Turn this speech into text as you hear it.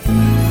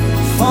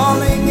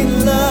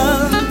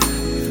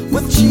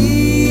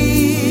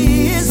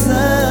Jesus,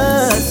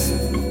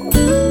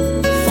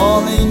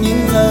 falling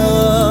in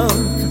love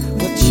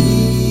with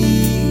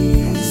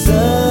Jesus,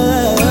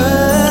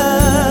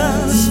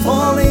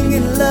 falling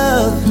in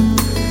love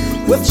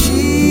with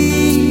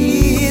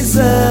Jesus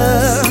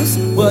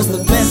was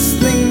the best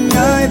thing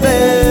I've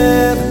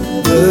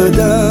ever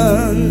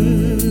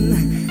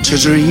done. To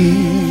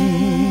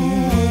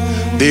dream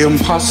the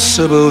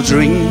impossible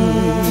dream,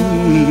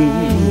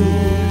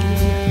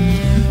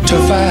 to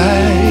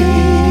fight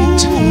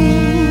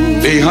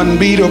the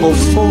unbeatable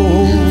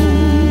foe,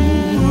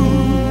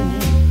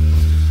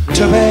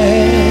 to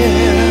bear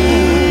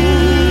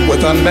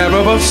with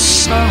unbearable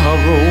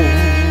sorrow.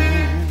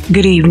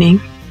 Good evening.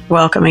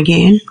 Welcome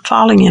again.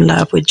 Falling in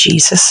love with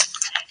Jesus.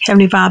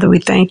 Heavenly Father, we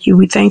thank you.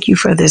 We thank you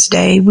for this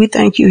day. We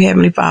thank you,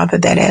 Heavenly Father,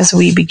 that as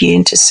we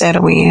begin to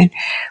settle in,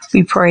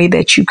 we pray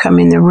that you come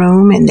in the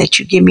room and that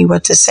you give me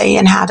what to say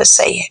and how to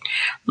say it.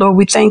 Lord,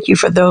 we thank you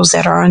for those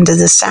that are under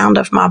the sound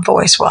of my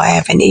voice will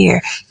have an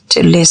ear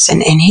to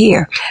listen and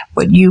hear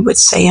what you would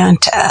say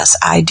unto us.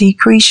 I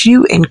decrease,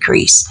 you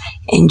increase.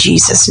 In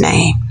Jesus'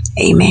 name,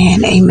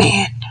 amen,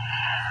 amen.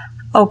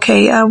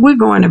 Okay, we're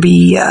going to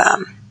be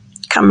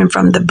coming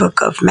from the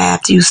book of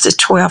Matthew, the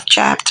 12th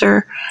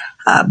chapter.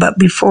 But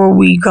before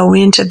we go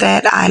into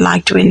that, I'd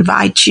like to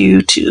invite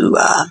you to,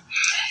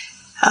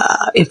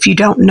 if you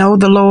don't know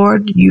the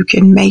Lord, you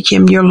can make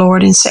him your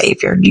Lord and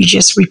Savior. You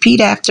just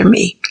repeat after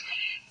me.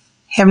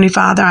 Heavenly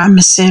Father, I'm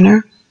a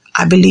sinner.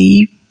 I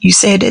believe you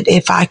said that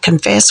if I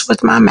confess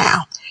with my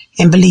mouth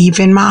and believe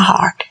in my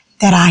heart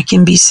that I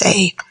can be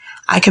saved.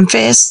 I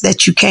confess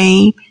that you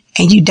came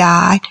and you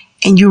died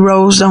and you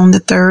rose on the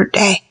third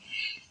day.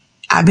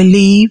 I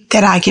believe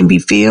that I can be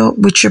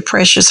filled with your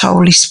precious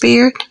Holy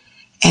Spirit,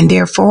 and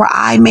therefore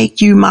I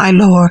make you my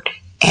Lord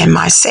and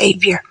my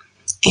Savior.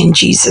 In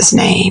Jesus'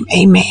 name,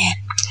 amen.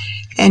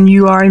 And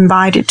you are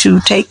invited to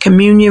take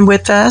communion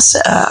with us,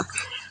 a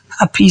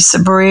piece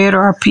of bread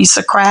or a piece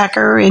of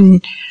cracker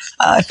and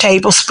a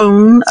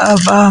tablespoon of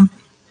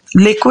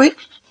liquid.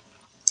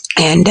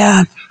 And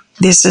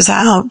this is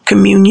how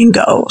communion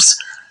goes.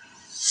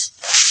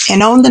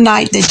 And on the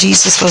night that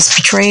Jesus was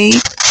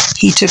betrayed,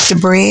 he took the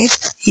bread,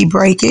 he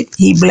broke it,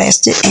 he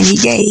blessed it, and he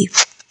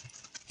gave.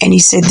 And he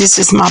said, "This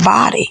is my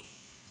body,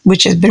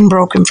 which has been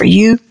broken for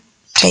you.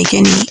 Take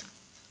and eat."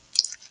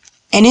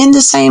 And in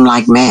the same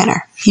like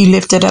manner, he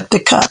lifted up the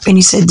cup and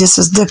he said, "This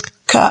is the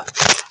cup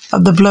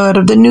of the blood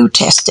of the New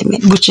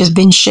Testament, which has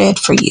been shed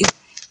for you.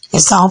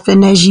 As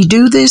often as ye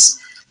do this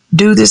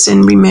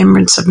in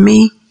remembrance of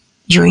me.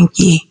 Drink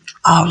ye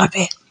all of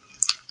it."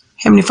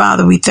 Heavenly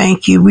Father, we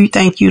thank you. We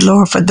thank you,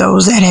 Lord, for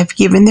those that have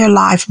given their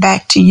life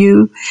back to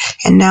you.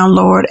 And now,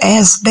 Lord,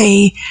 as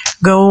they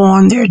go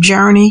on their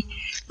journey,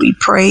 we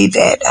pray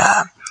that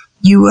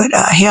you would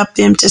help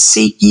them to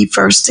seek ye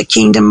first the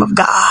kingdom of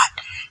God,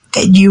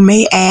 that you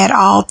may add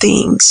all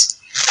things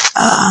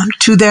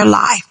to their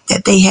life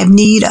that they have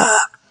need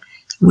of.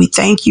 We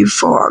thank you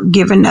for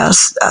giving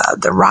us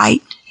the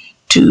right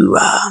to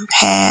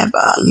have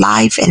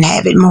life and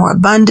have it more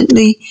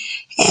abundantly,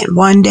 and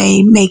one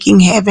day making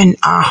heaven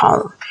our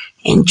home.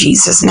 In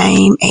Jesus'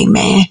 name,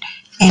 amen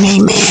and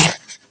amen.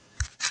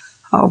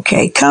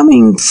 Okay,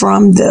 coming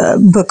from the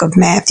book of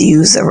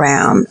Matthew's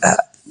around,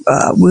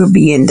 we'll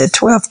be in the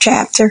 12th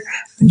chapter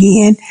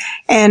again.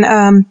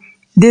 And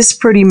this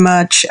pretty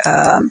much,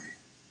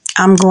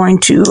 I'm going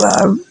to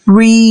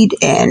read,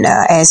 and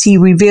as he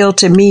revealed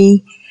to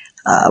me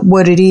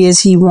what it is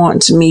he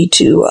wants me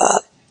to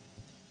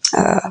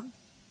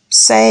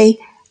say,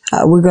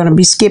 we're going to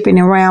be skipping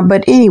around.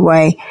 But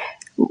anyway,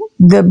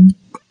 the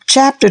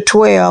chapter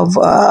 12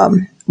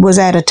 was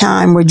at a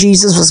time where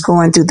Jesus was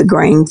going through the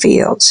grain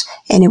fields,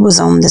 and it was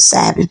on the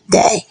Sabbath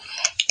day.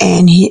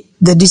 And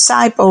the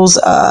disciples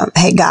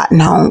had gotten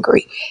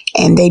hungry,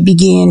 and they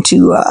began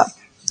to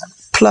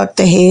pluck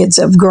the heads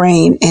of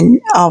grain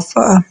and off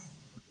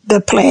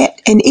the plant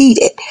and eat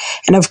it.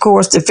 And of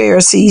course, the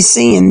Pharisees,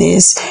 seeing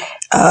this,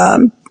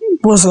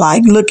 was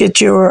like, "Look at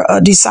your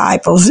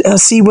disciples.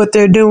 See what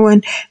they're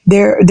doing.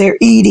 They're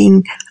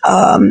eating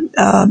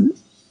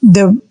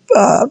the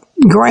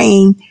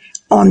grain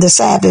on the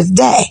Sabbath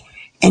day."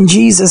 And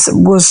Jesus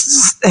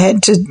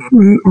had to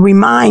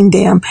remind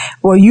them,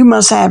 well, you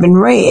must haven't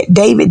read.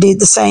 David did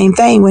the same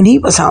thing when he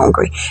was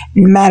hungry.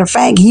 Matter of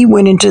fact, he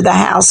went into the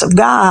house of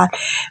God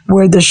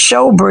where the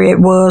showbread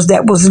was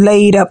that was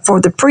laid up for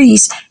the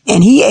priest,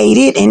 and he ate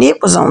it, and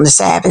it was on the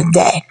Sabbath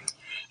day.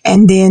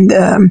 And then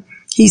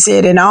he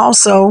said, and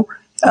also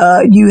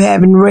you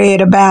haven't read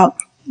about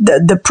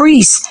the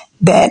priests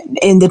that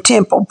in the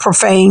temple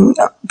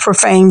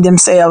profane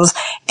themselves,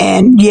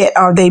 and yet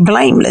are they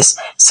blameless.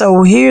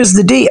 So here's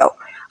the deal.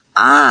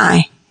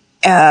 I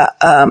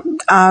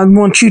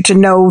want you to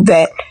know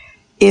that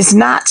it's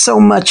not so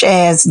much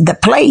as the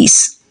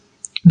place,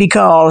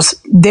 because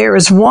there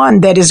is one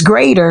that is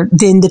greater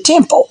than the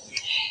temple.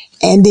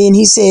 And then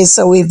he says,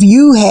 so if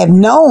you have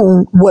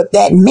known what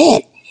that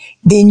meant,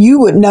 then you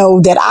would know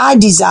that I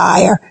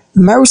desire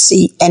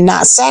mercy and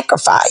not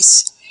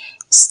sacrifice.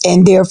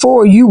 And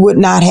therefore you would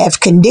not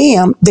have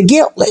condemned the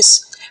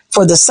guiltless.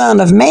 for the Son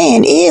of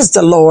Man is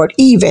the Lord,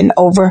 even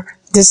over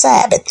the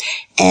Sabbath.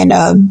 And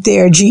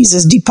there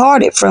Jesus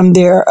departed from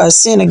their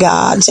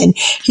synagogues, and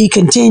he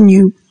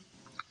continued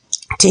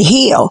to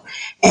heal.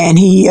 And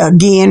he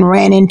again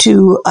ran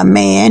into a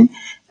man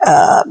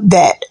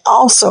that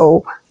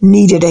also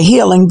needed a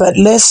healing. But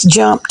let's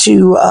jump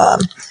to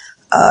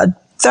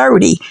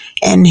 30.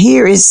 And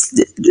here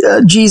is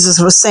Jesus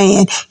was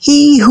saying,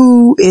 he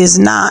who is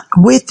not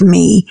with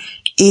me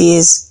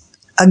is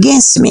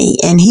against me,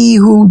 and he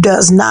who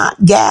does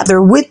not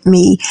gather with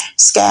me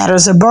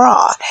scatters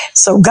abroad.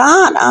 So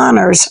God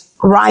honors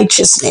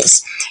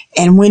righteousness.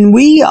 And when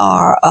we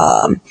are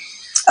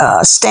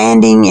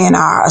standing in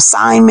our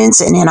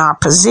assignments and in our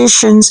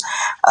positions,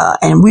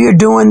 and we're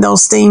doing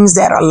those things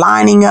that are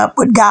lining up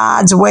with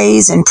God's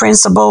ways and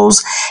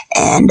principles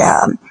and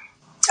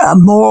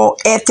moral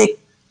ethic,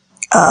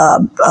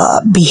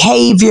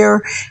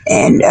 behavior,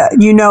 and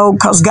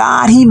because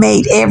God, he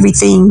made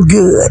everything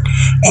good,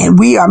 and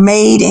we are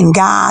made in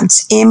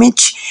God's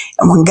image.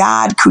 And when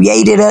God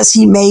created us,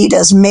 he made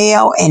us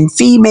male and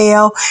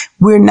female.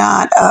 We're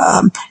not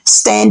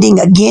standing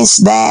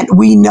against that.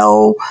 We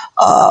know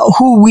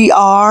who we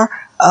are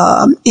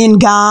in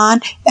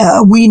God.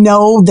 We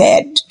know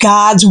that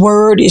God's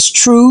word is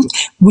truth.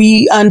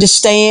 We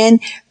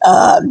understand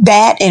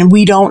that, and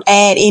we don't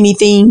add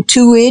anything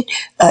to it.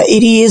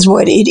 It is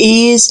what it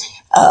is.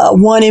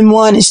 1 and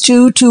 1 is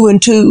 2, 2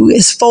 and 2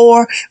 is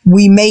 4.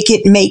 We make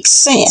it make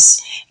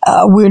sense.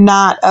 We're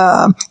not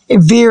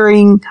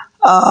veering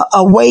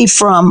away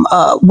from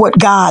what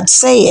God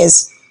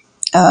says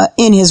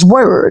in his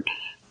word.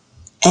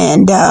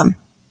 And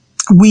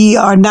we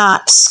are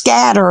not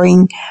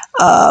scattering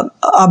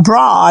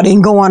abroad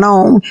and going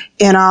on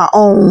in our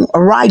own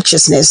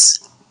righteousness.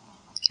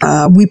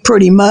 We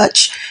pretty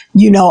much,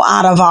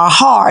 out of our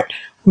heart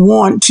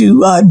want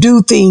to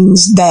do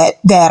things that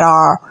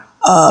are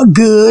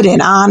good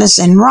and honest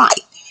and right.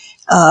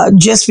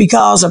 Just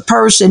because a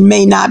person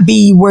may not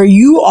be where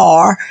you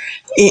are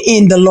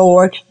in the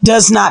Lord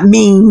does not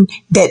mean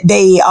that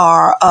they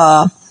are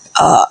a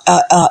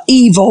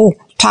evil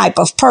type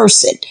of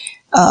person.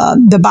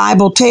 The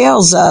Bible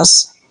tells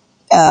us,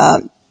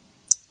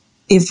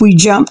 if we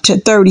jump to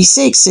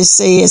 36, it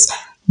says,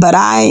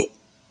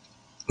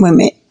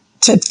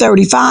 to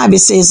 35, it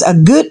says, a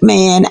good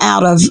man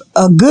out of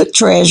a good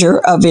treasure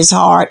of his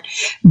heart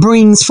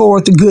brings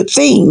forth good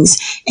things,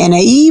 and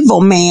an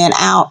evil man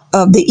out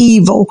of the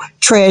evil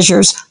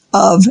treasures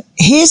of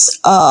his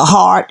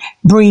heart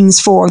brings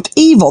forth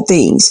evil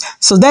things.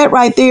 So that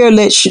right there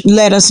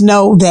let us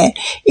know that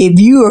if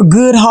you are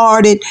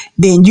good-hearted,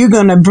 then you're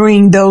going to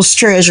bring those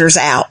treasures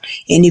out.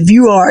 And if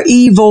you are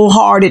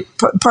evil-hearted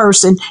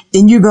person,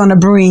 then you're going to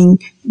bring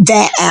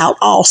that out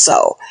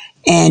also.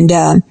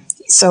 And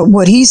so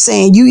what he's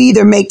saying, you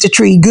either make the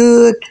tree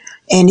good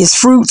and its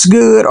fruits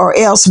good, or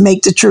else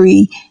make the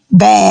tree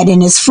bad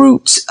and its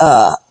fruits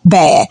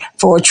bad.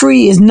 For a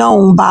tree is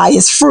known by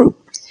its fruit.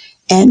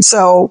 And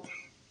so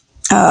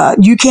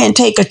you can't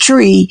take a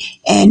tree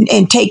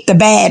and take the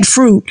bad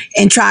fruit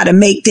and try to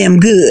make them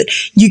good.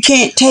 You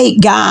can't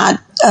take God,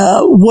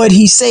 what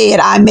he said,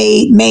 I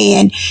made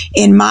man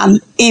in my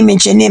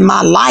image and in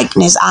my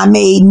likeness. I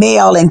made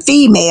male and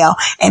female,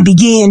 and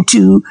begin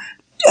to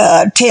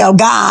tell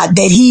God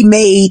that he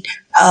made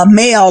a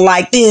male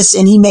like this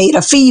and he made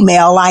a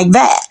female like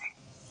that.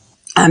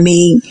 I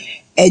mean,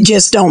 it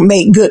just don't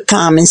make good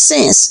common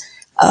sense.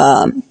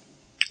 And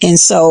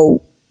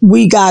so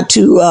we got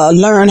to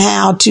learn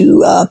how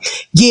to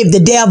give the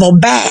devil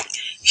back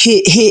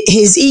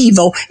his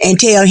evil and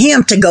tell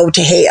him to go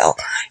to hell,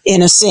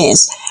 in a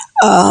sense,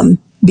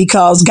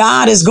 because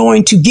God is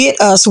going to get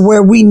us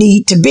where we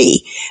need to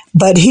be.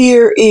 But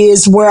here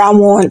is where I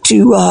want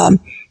to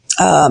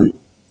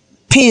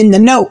pin the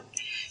note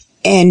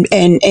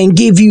and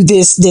give you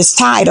this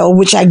title,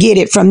 which I get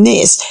it from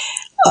this.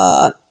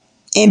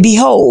 And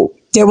behold,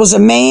 there was a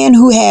man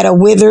who had a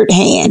withered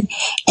hand,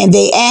 and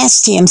they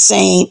asked him,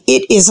 saying,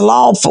 is it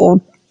lawful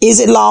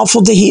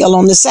to heal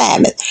on the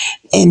Sabbath?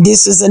 And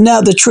this is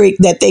another trick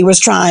that they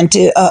was trying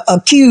to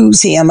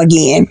accuse him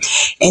again.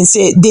 And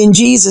then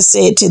Jesus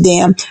said to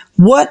them,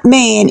 what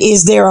man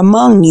is there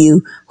among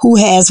you who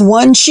has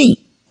one sheep,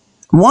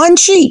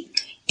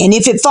 and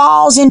if it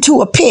falls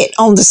into a pit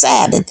on the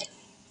Sabbath,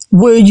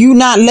 will you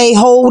not lay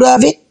hold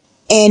of it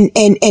and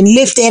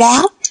lift it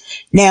out?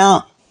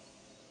 Now,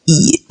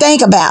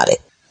 think about it.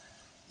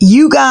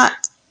 You got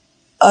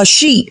a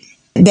sheep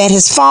that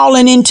has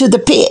fallen into the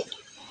pit.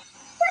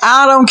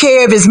 I don't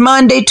care if it's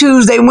Monday,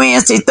 Tuesday,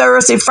 Wednesday,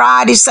 Thursday,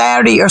 Friday,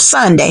 Saturday, or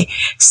Sunday,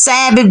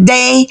 Sabbath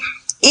day,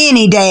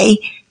 any day,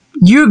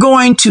 you're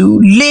going to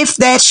lift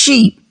that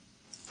sheep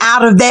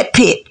out of that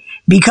pit,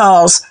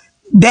 because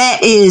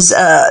that is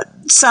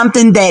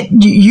something that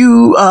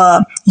you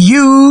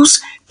use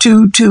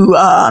to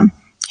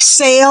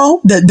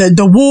sell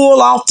the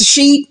wool off the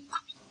sheep.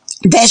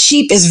 That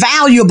sheep is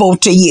valuable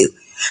to you.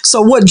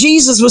 So what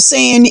Jesus was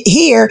saying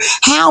here,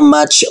 how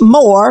much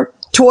more,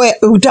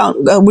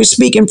 we're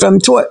speaking from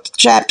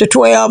chapter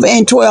 12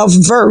 and 12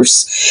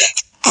 verse,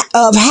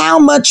 of how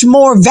much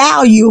more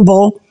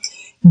valuable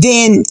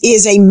than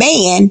is a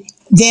man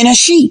than a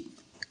sheep.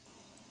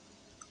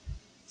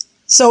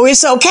 So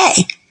it's okay.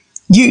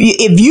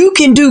 If you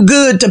can do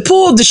good to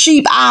pull the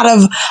sheep out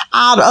of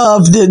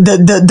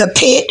the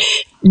pit,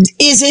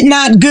 is it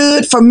not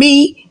good for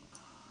me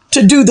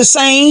to do the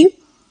same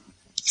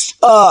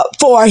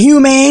for a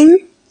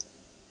human?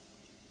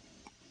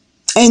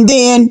 And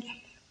then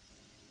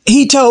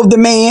he told the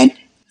man,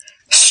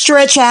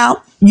 stretch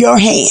out your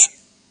hand.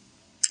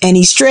 And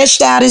he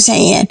stretched out his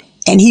hand,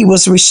 and he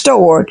was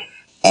restored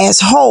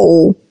as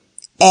whole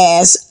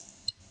as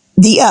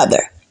the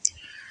other.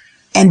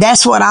 And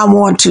that's what I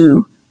want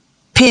to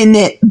pin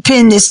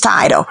this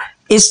title.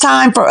 It's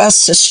time for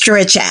us to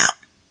stretch out.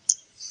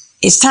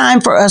 It's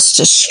time for us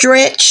to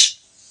stretch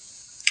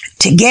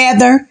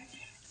together.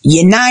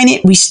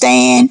 United we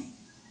stand,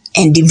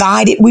 and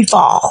divided we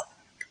fall.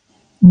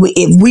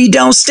 If we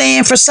don't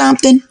stand for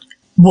something,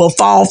 we'll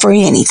fall for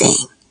anything.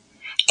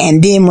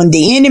 And then when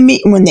the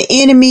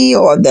enemy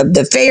or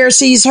the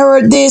Pharisees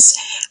heard this,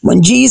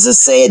 when Jesus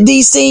said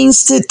these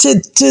things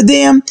to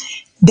them,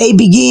 they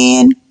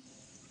began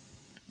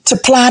to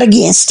plot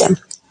against him,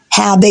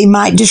 how they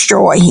might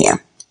destroy him.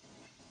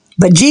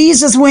 But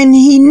Jesus, when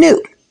he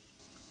knew,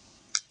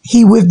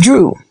 he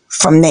withdrew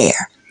from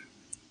there.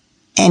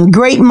 And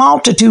great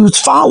multitudes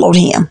followed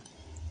him,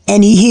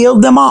 and he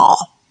healed them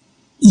all.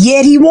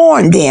 Yet he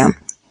warned them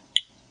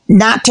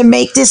not to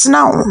make this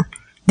known,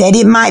 that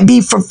it might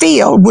be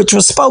fulfilled, which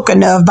was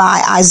spoken of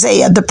by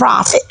Isaiah the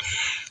prophet.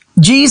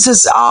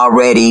 Jesus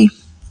already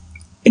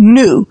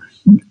knew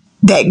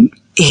that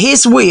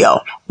his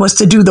will was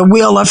to do the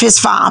will of his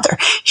Father.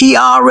 He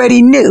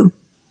already knew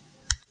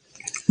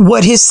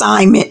what his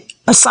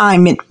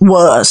assignment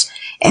was,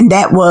 and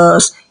that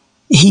was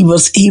he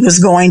was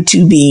going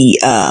to be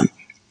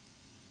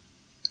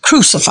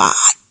crucified.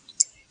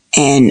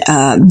 And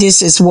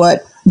this is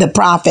what the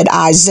prophet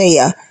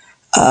Isaiah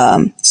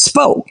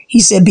spoke. He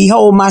said,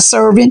 behold my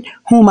servant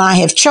whom I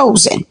have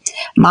chosen,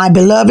 my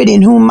beloved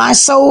in whom my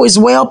soul is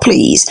well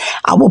pleased.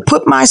 I will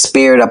put my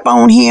spirit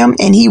upon him,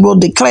 and he will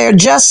declare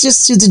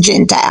justice to the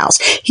Gentiles.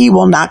 He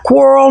will not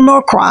quarrel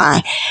nor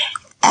cry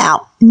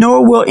out,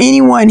 nor will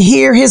anyone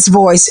hear his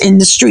voice in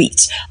the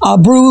streets. A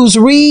bruised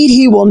reed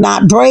he will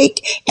not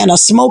break, and a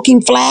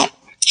smoking flat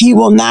he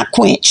will not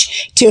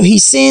quench, till he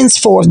sends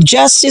forth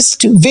justice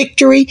to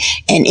victory,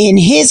 and in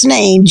his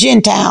name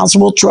Gentiles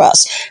will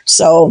trust.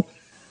 So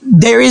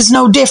there is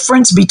no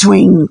difference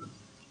between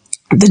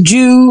the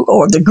Jew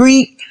or the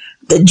Greek,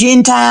 the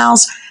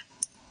Gentiles.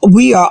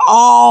 We are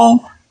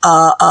all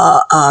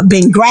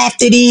been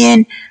grafted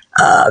in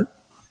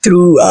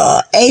through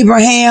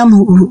Abraham,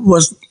 who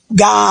was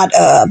God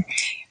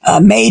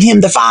made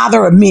him the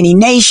father of many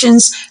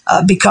nations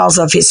because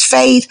of his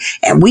faith.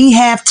 And we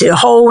have to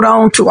hold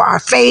on to our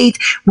faith.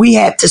 We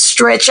have to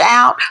stretch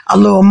out a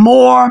little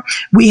more.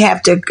 We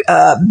have to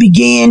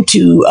begin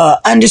to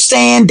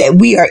understand that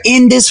we are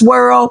in this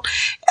world,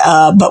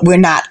 but we're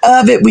not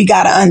of it. We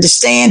got to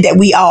understand that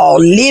we all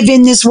live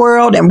in this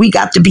world, and we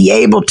got to be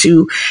able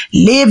to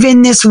live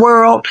in this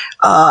world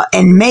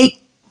and make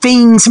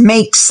things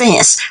make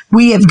sense.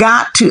 We have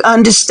got to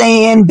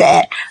understand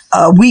that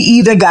we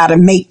either got to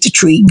make the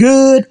tree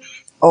good,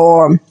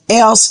 or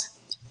else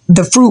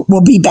the fruit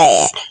will be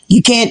bad.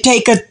 You can't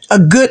take a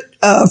good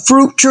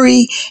fruit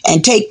tree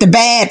and take the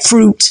bad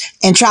fruits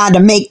and try to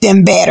make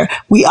them better.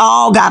 We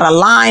all got to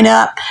line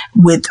up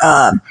with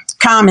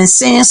common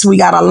sense. We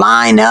got to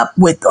line up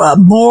with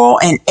moral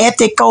and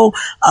ethical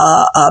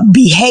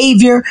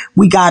behavior.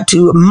 We got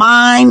to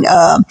mind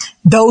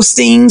those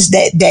things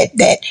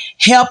that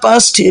help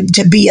us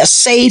to be a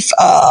safe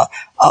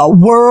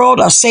world,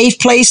 a safe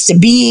place to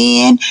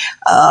be in.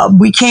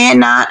 We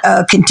cannot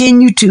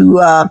continue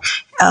to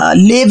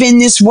live in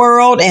this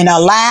world and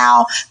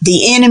allow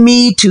the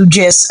enemy to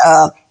just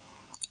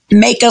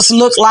make us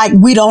look like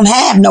we don't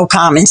have no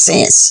common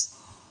sense.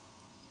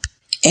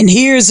 And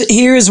here's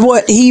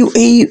what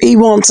he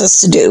wants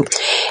us to do.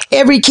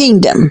 Every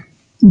kingdom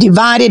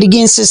divided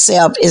against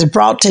itself is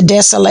brought to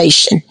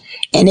desolation,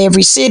 and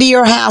every city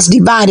or house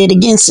divided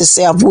against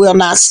itself will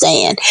not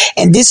stand.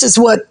 And this is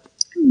what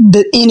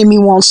the enemy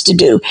wants to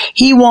do.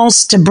 He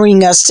wants to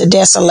bring us to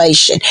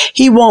desolation.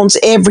 He wants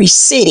every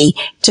city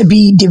to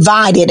be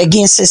divided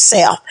against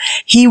itself.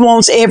 He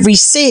wants every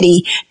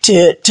city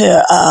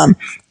to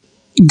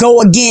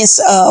go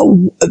against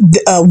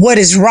what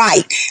is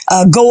right,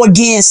 go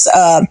against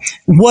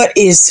what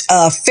is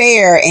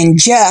fair and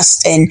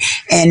just, and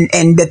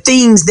the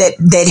things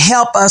that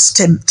help us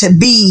to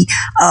be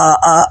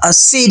a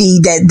city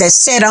that's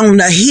set on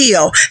a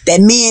hill, that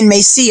men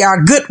may see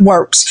our good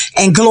works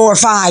and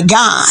glorify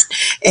God.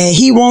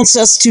 He wants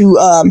us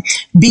to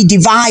be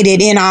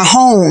divided in our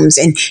homes,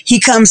 and he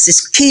comes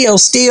to kill,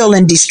 steal,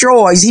 and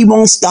destroys. He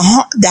wants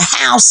the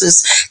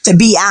houses to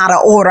be out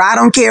of order. I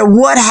don't care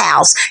what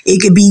house.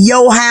 It could be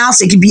your house.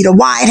 It could be the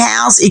White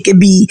House. It could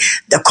be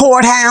the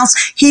courthouse.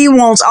 He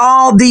wants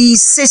all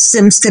these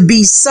systems to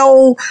be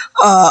so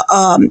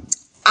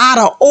out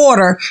of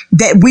order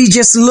that we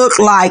just look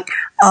like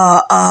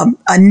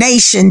a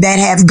nation that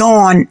have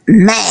gone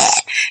mad.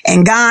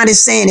 And God is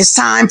saying it's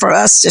time for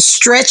us to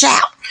stretch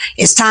out.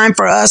 It's time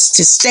for us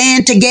to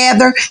stand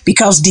together,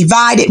 because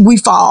divided we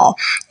fall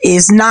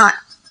is not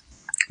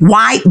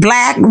white,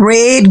 black,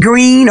 red,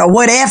 green, or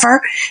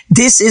whatever.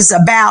 This is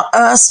about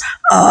us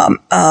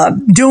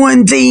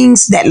doing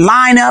things that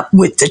line up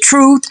with the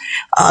truth,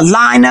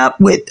 line up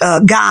with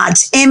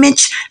God's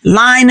image,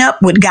 line up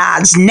with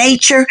God's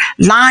nature,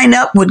 line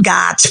up with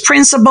God's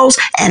principles,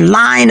 and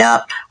line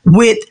up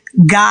with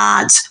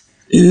God's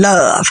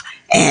love.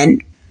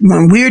 And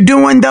when we're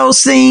doing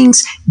those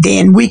things,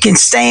 then we can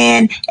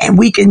stand and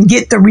we can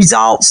get the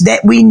results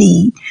that we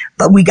need.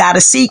 But we got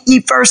to seek ye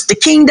first the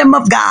kingdom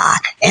of God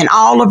and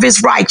all of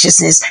his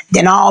righteousness.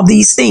 Then all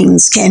these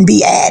things can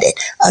be added.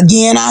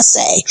 Again, I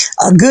say,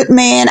 a good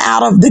man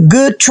out of the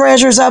good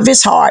treasures of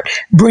his heart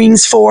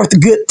brings forth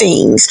good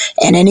things.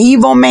 And an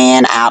evil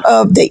man out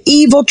of the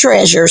evil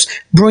treasures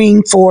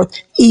bring forth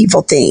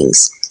evil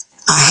things.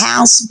 A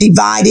house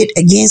divided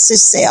against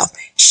itself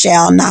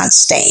shall not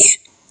stand.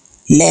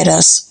 Let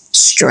us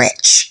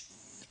stretch.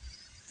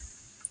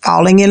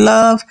 Falling in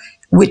love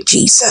with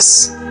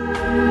Jesus.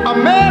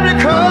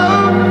 America,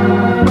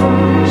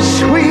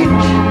 sweet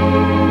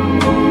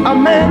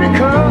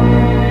America.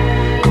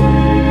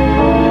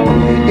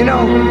 You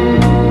know,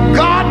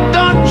 God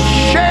done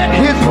shed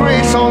his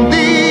grace on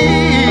thee.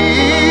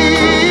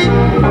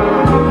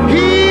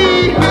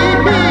 He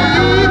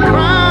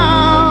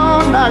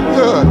crowned thy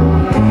good.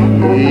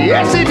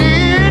 Yes, he did.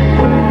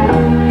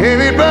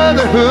 Heavy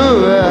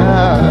brotherhood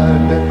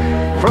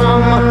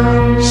from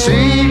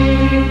sea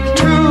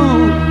to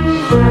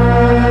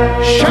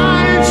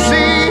shining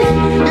sea.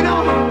 You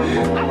know,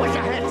 I wish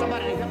I had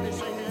somebody to help me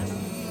sing this.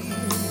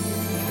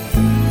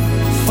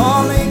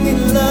 Falling in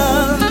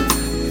love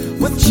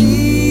with Jesus.